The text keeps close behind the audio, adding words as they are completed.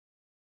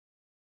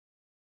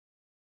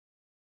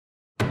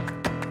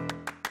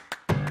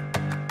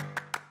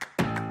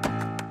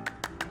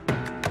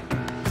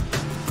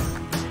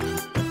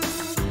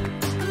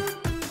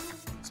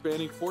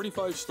Spanning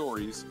 45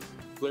 stories,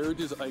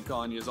 Claridge's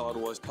Icon is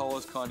Ottawa's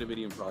tallest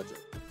condominium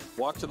project.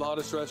 Walk to the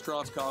hottest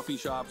restaurants, coffee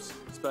shops,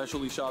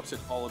 specialty shops, and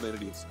all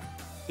amenities.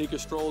 Take a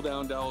stroll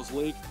down Dows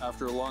Lake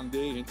after a long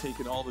day and take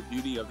in all the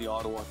beauty of the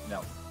Ottawa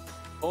Canal.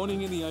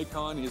 Owning in the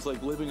Icon is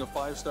like living a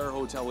 5-star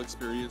hotel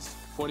experience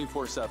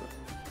 24/7.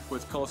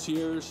 With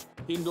concierge,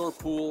 indoor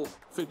pool,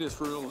 fitness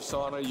room,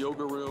 sauna,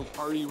 yoga room,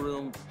 party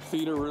room,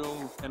 theater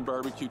room, and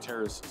barbecue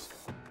terraces.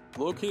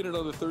 Located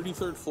on the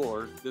 33rd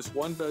floor, this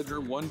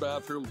 1-bedroom,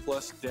 1-bathroom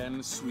plus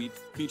den suite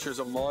features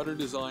a modern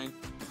design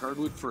and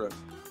hardwood thrift.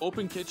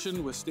 Open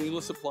kitchen with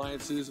stainless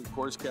appliances and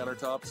quartz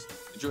countertops.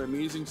 Enjoy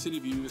amazing city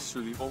views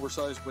through the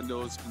oversized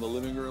windows in the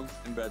living room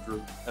and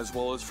bedroom, as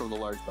well as from the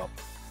large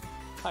balcony.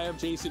 Hi, I'm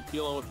Jason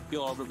Pilon with the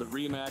Pilon Group at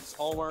RE/MAX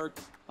Hallmark.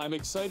 I'm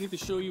excited to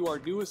show you our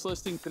newest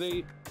listing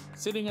today,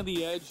 sitting on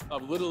the edge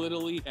of Little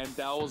Italy and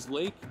Dows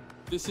Lake.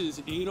 This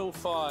is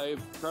 805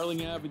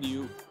 Carling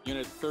Avenue,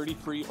 Unit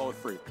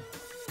 3303.